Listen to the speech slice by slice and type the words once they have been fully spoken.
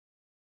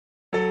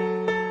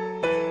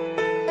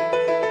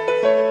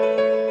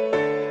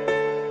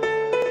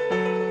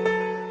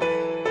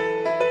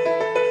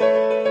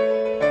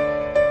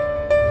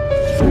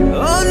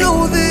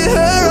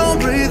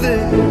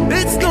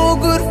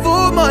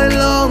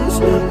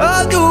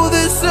I do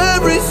this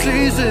every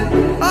season.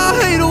 I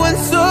hate when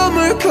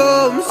summer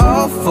comes.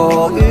 I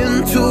fall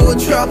into a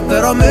trap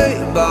that I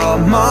made by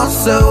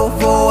myself.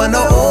 Oh, and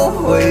I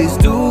always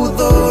do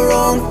the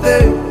wrong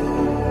thing.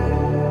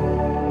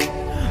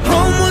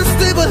 I'm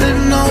unstable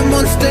and I'm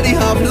unsteady.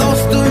 I've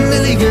lost a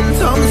million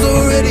times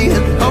already,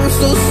 and I'm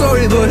so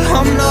sorry, but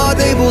I'm not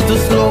able to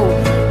slow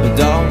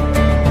down.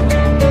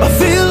 I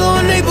feel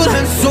unable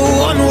and so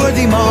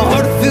unworthy. My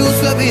heart feels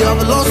heavy,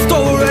 I've lost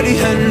already,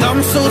 and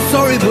I'm so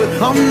sorry, but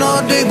I'm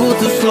not able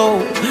to slow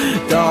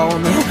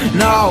down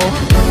now.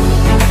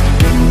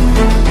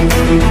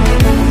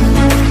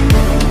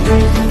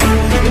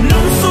 And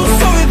I'm so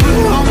sorry, but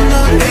I'm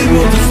not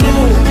able to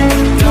slow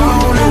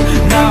down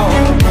now.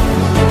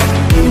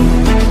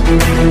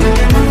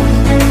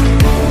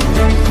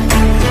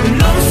 And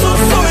I'm so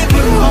sorry,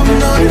 but I'm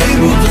not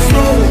able to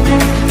slow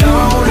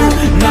down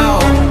now.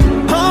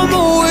 I'm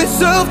always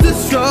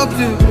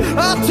self-destructive. I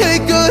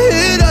take a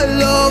hit, I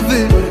love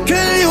it.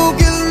 Can you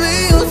give me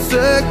a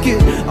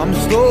second? I'm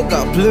slow,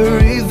 got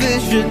blurry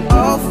vision.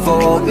 I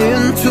fall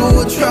into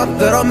a trap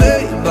that I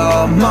made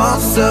by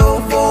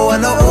myself. Oh,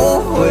 and I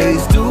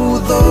always do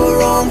the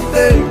wrong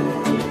thing.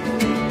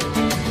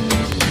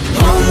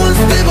 I'm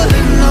unstable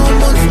and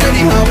I'm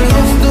unsteady. I've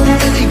lost a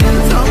million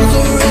times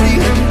already,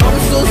 and I'm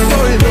so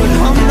sorry, but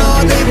I'm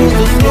not able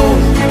to slow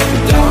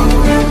down.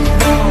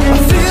 I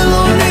feel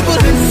unable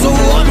and so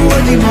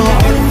unworthy. My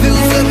heart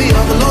feels heavy,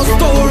 I've lost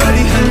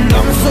already, and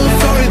I'm so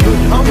sorry, but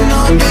I'm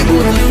not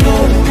able to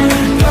slow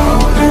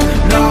down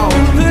now.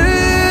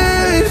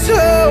 Please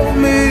help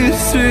me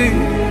see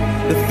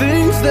the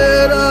things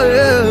that I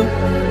am.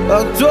 I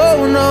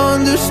don't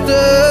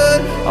understand.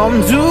 I'm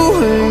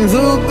doing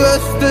the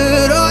best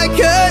that I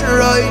can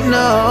right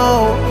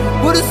now,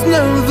 but it's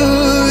never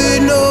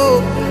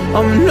enough.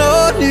 I'm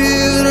not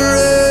even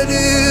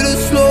ready to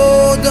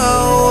slow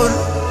down.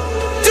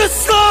 Just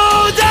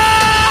slow down.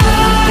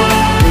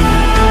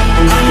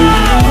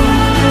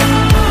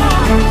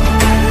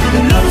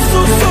 And I'm so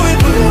sorry,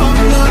 but I'm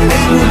not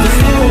able to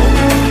slow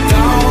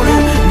down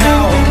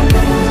now.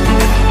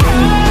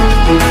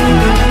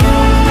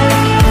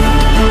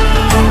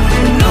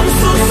 And I'm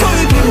so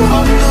sorry, but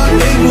I'm not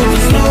able to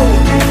slow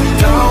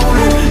down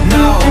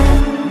now.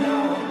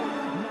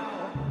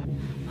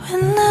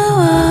 When the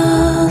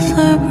walls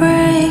are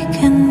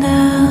breaking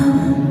down,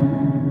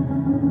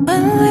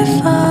 when we're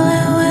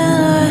falling with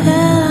our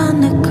head on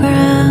the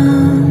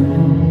ground,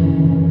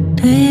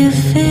 do you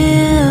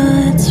feel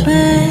it's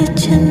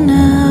reaching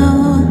now?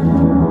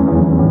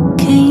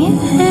 Can you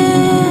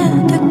hear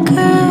the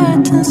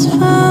curtains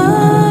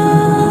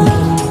fall?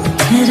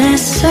 It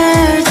is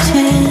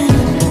certain,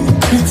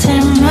 it's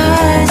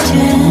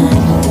emerging.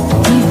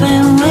 We've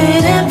been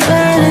waiting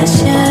for the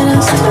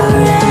shadows to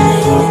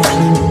rise.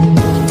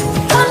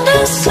 On the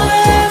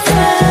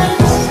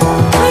surface,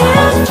 we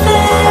are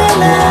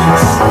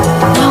fearless.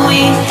 When we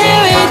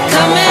hear it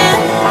coming,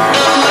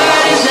 the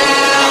word is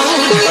out.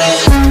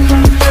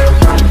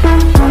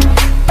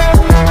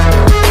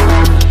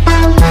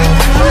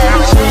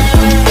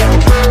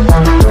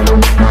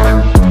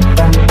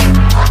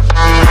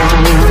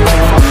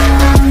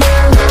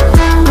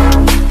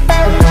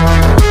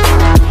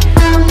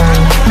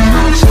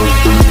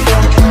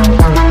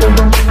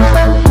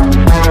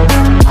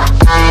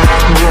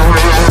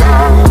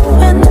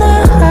 When the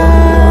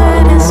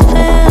heart is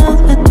filled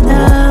with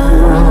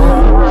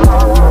doubt,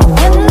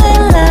 when the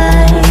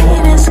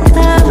light is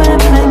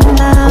covered by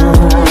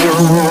clouds,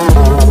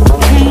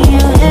 can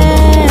you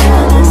hear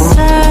the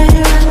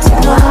sirens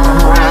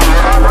call?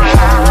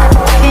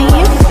 Can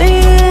you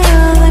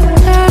feel the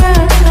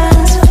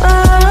curtains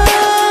fall?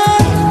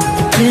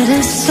 It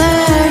is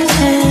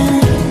certain,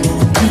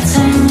 it's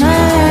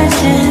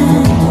emerging.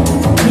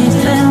 We've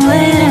been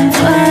waiting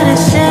for the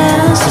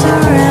shadows to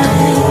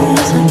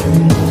rise.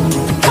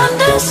 On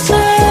the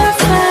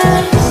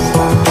surface,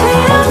 we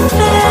are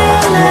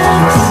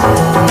fearless.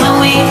 When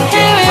we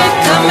hear it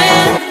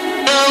coming,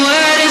 the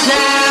word is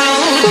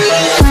out.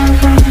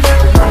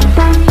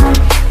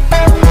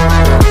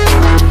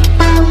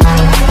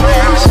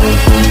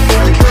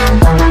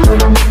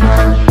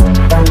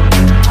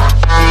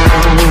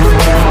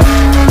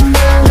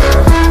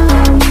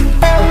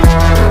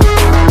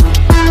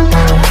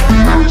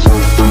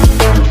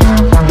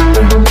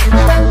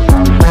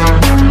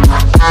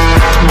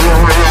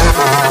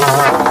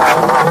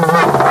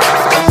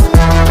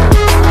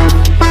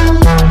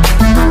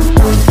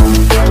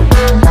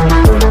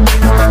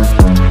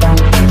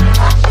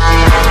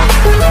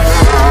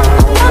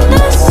 On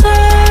the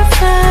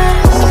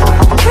surface,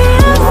 we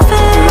are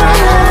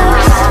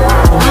fearless.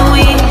 When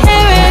we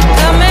hear it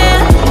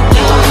coming,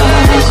 the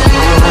word is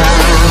out.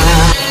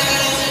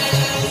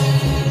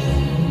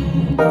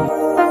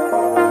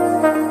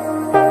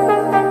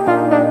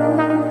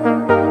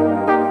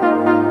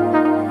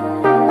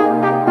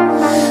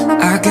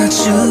 I got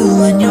you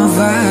and your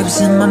vibes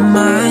in my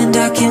mind,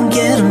 I can't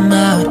get them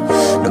out,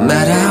 no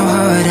matter how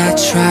hard I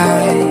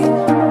try.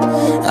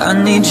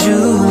 I need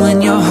you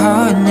and your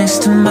heart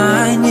next to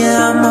mine,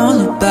 yeah, I'm all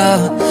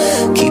about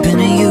keeping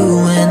it you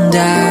and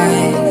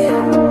I.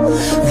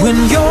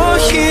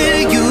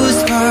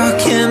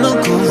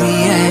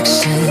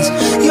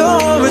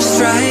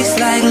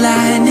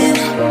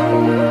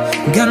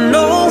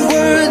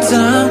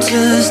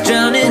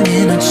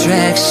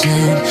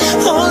 attraction.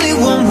 Only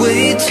one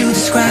way to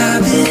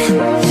describe it.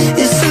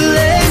 It's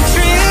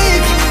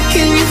electric,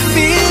 can you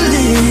feel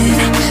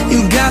it? You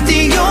got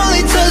the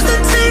only touch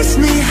that takes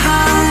me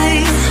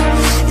high.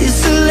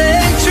 It's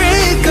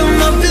electric,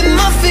 I'm up in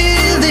my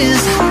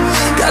feelings.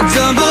 Got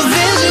double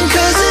vision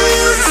 'cause of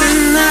you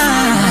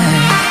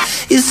tonight.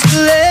 It's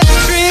electric.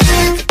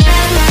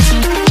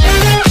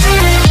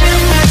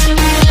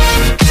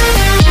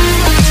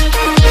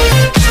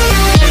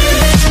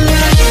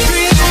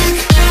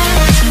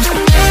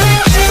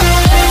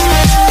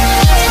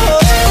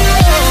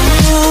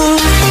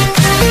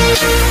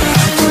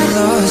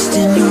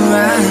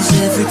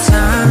 Every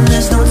time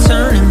there's no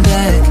turning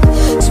back,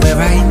 swear I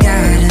ain't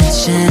got a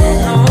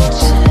chance.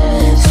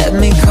 Had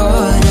me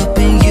caught up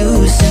in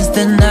you since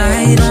the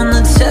night on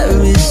the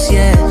terrace,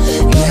 yeah.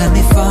 You had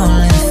me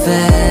falling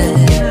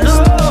fast.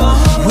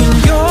 When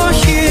you're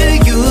here,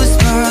 you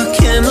spark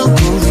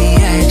chemical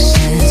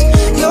reactions.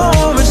 Your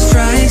aura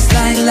strikes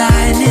like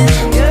lightning.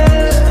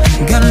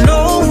 Got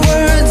no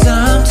words,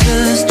 I'm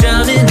just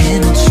drowning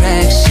in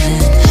attraction.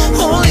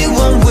 Only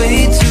one way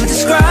to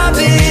describe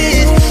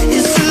it.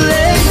 It's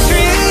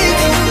electric,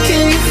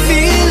 can you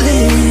feel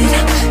it?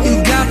 You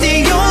got the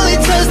only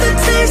touch that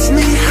takes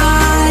me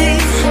high.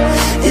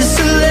 It's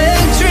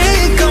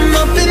electric, I'm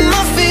up in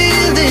my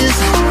feelings.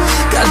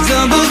 Got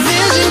double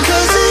vision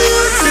 'cause of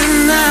you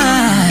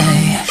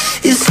tonight.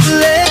 It's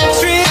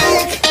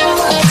electric.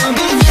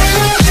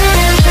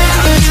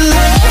 I'm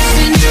lost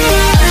in your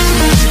eyes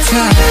every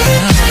time.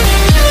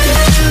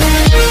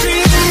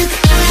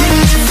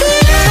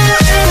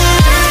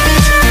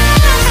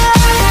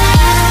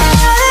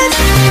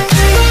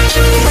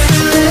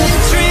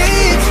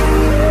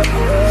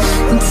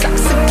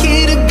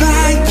 Intoxicated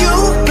by you,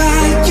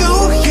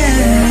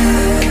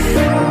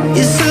 yeah.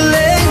 It's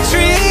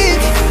electric.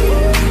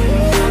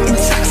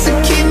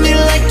 Intoxicate me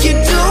like you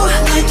do,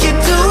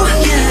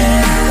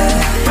 yeah.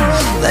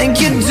 Like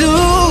you do.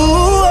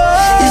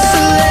 It's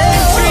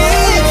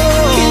electric.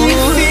 Can you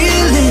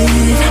feel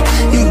it?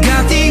 You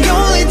got the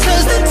only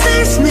touch that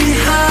takes me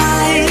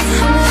high.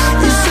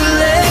 It's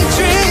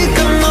electric.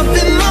 I'm up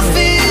in my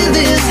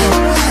feelings.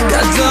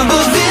 Got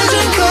double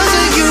vision 'cause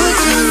of you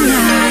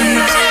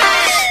tonight.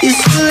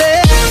 It's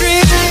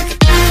electric.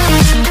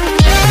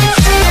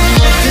 I'm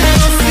up in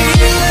my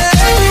feelings.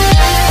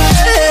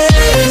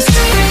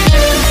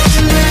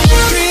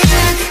 Electric.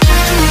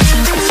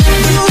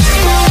 You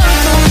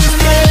spark on this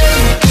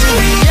chemical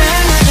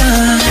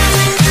reaction.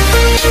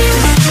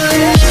 It's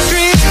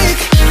electric.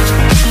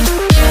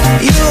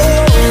 Your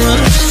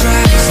aura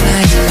strikes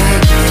like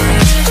lightning.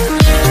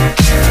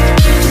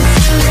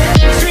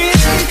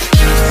 Electric.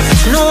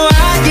 No,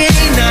 I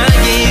ain't got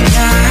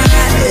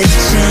a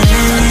chance.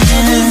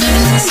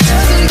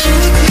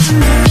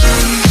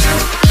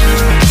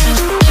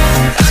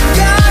 I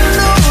got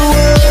no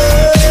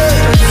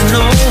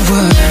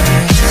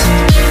words.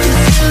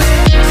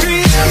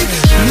 Electric.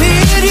 Me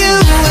and you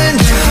and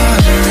your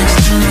heart next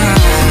to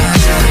mine.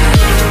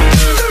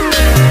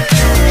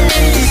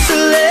 It's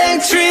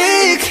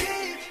electric.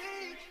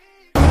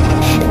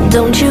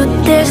 Don't you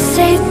dare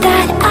say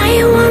that I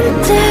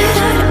wanted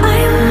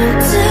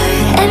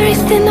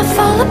everything to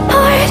fall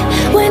apart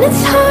when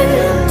it's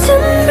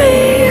haunting me.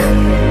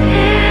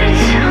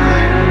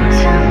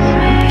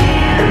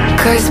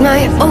 'Cause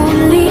my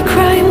only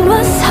crime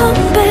was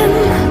hoping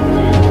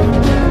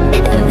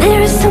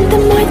there is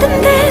something more than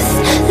this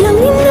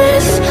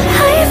loneliness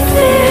I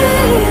feel.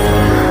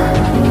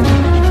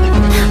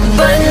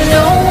 But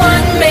no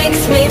one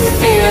makes me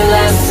feel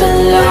less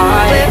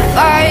alive. We're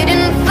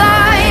fighting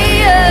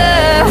fire.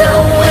 The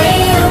way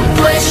you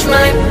push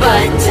my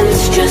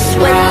buttons just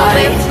right.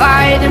 We're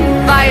fighting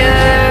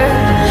fire.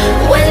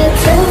 When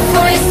two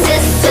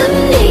voices of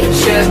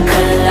nature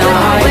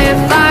collide.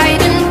 We're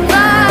fighting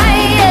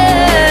fire.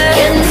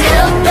 Can't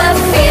help but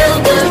feel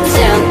the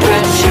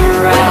temperature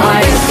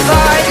rise. We're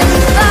fighting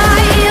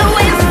fire.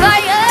 We're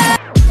fire.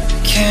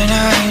 Can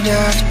I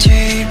dive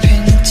deep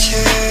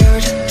into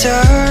the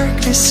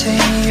darkness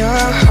in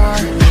your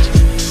heart?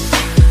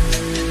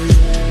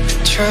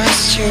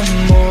 Trust you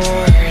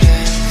more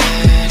than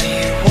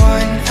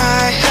anyone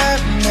I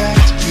have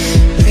met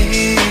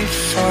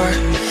before.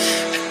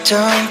 I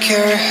don't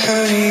care who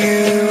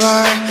you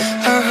are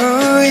or who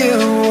you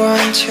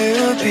want to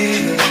be.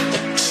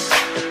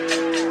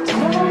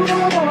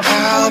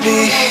 I'll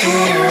be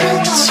here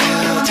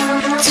until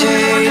the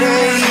day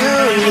that you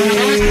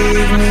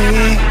leave me.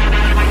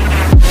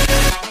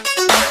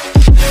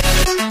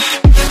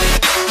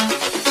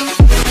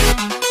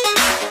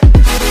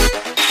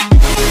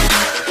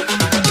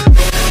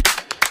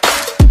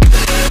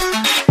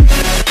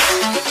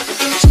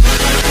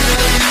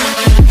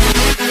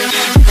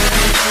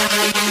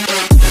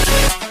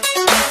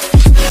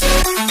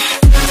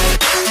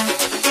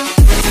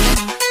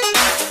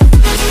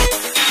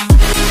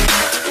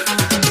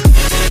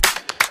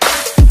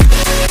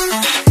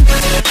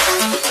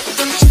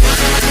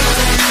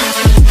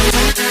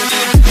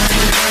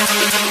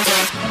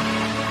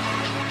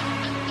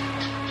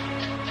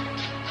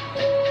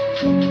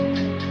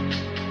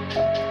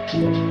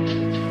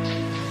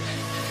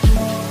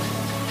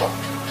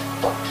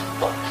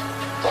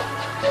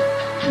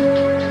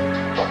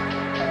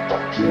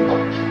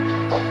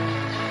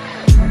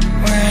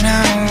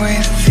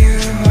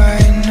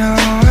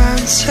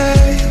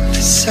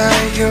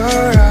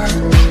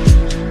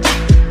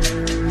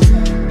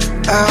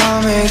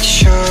 make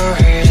sure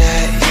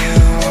that you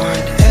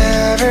won't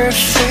ever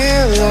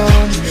feel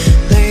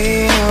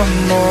lonely no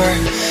more.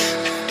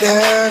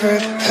 Whatever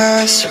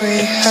past we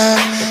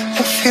have,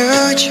 the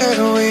future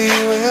we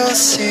will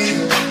see.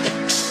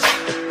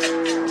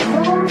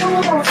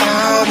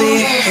 I'll be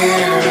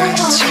here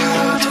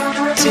until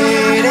the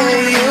day that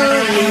you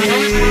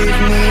leave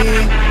me.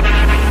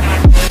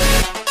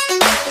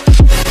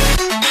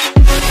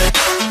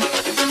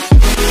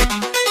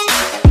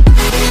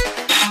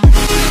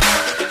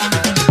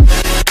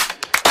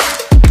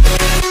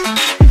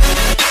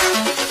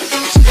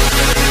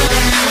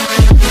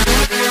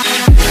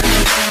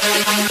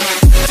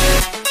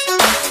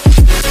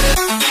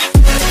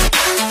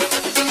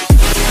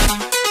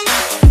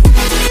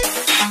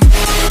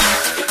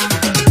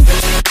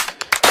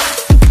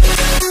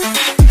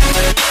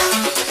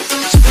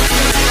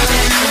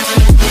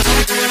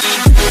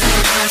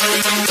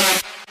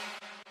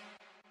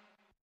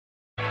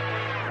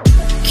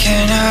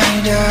 Can I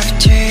dive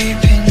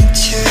deep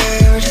into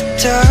the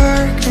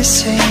darkness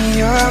in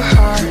your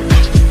heart?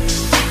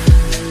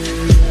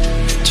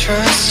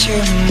 Trust you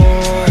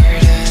more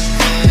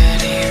than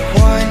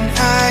anyone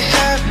I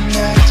have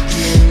met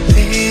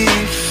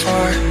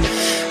before.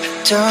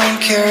 Don't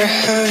care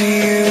who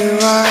you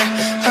are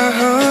or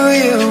who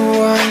you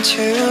want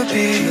to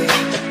be.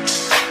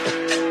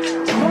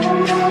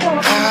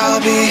 I'll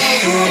be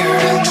here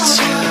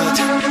until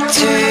the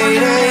day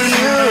that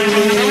you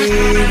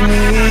leave me.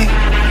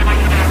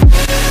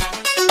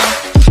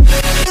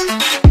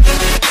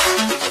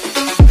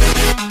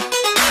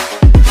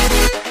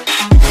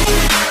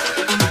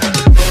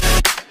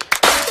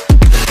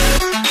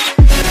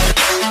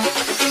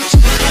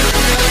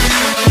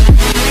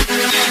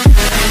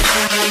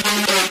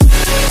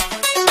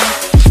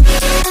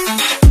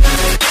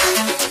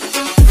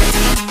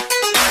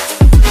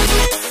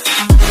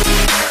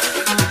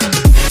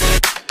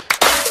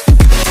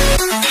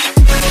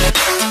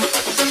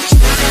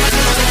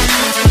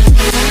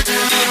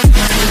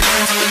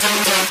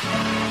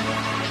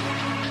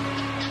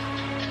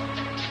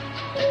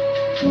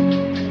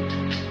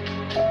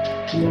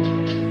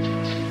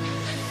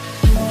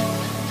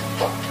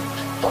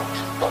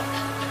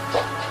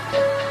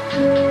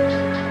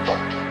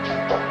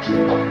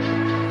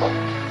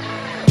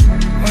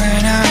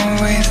 When I'm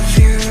with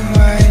you,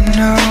 I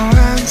know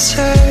I'm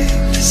safe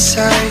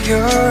beside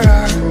your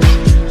arms.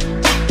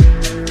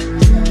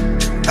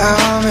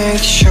 I'll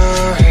make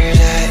sure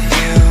that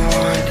you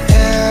won't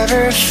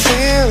ever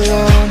feel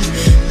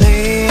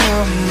lonely no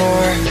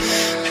more.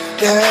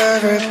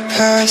 Whatever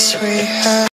past we have.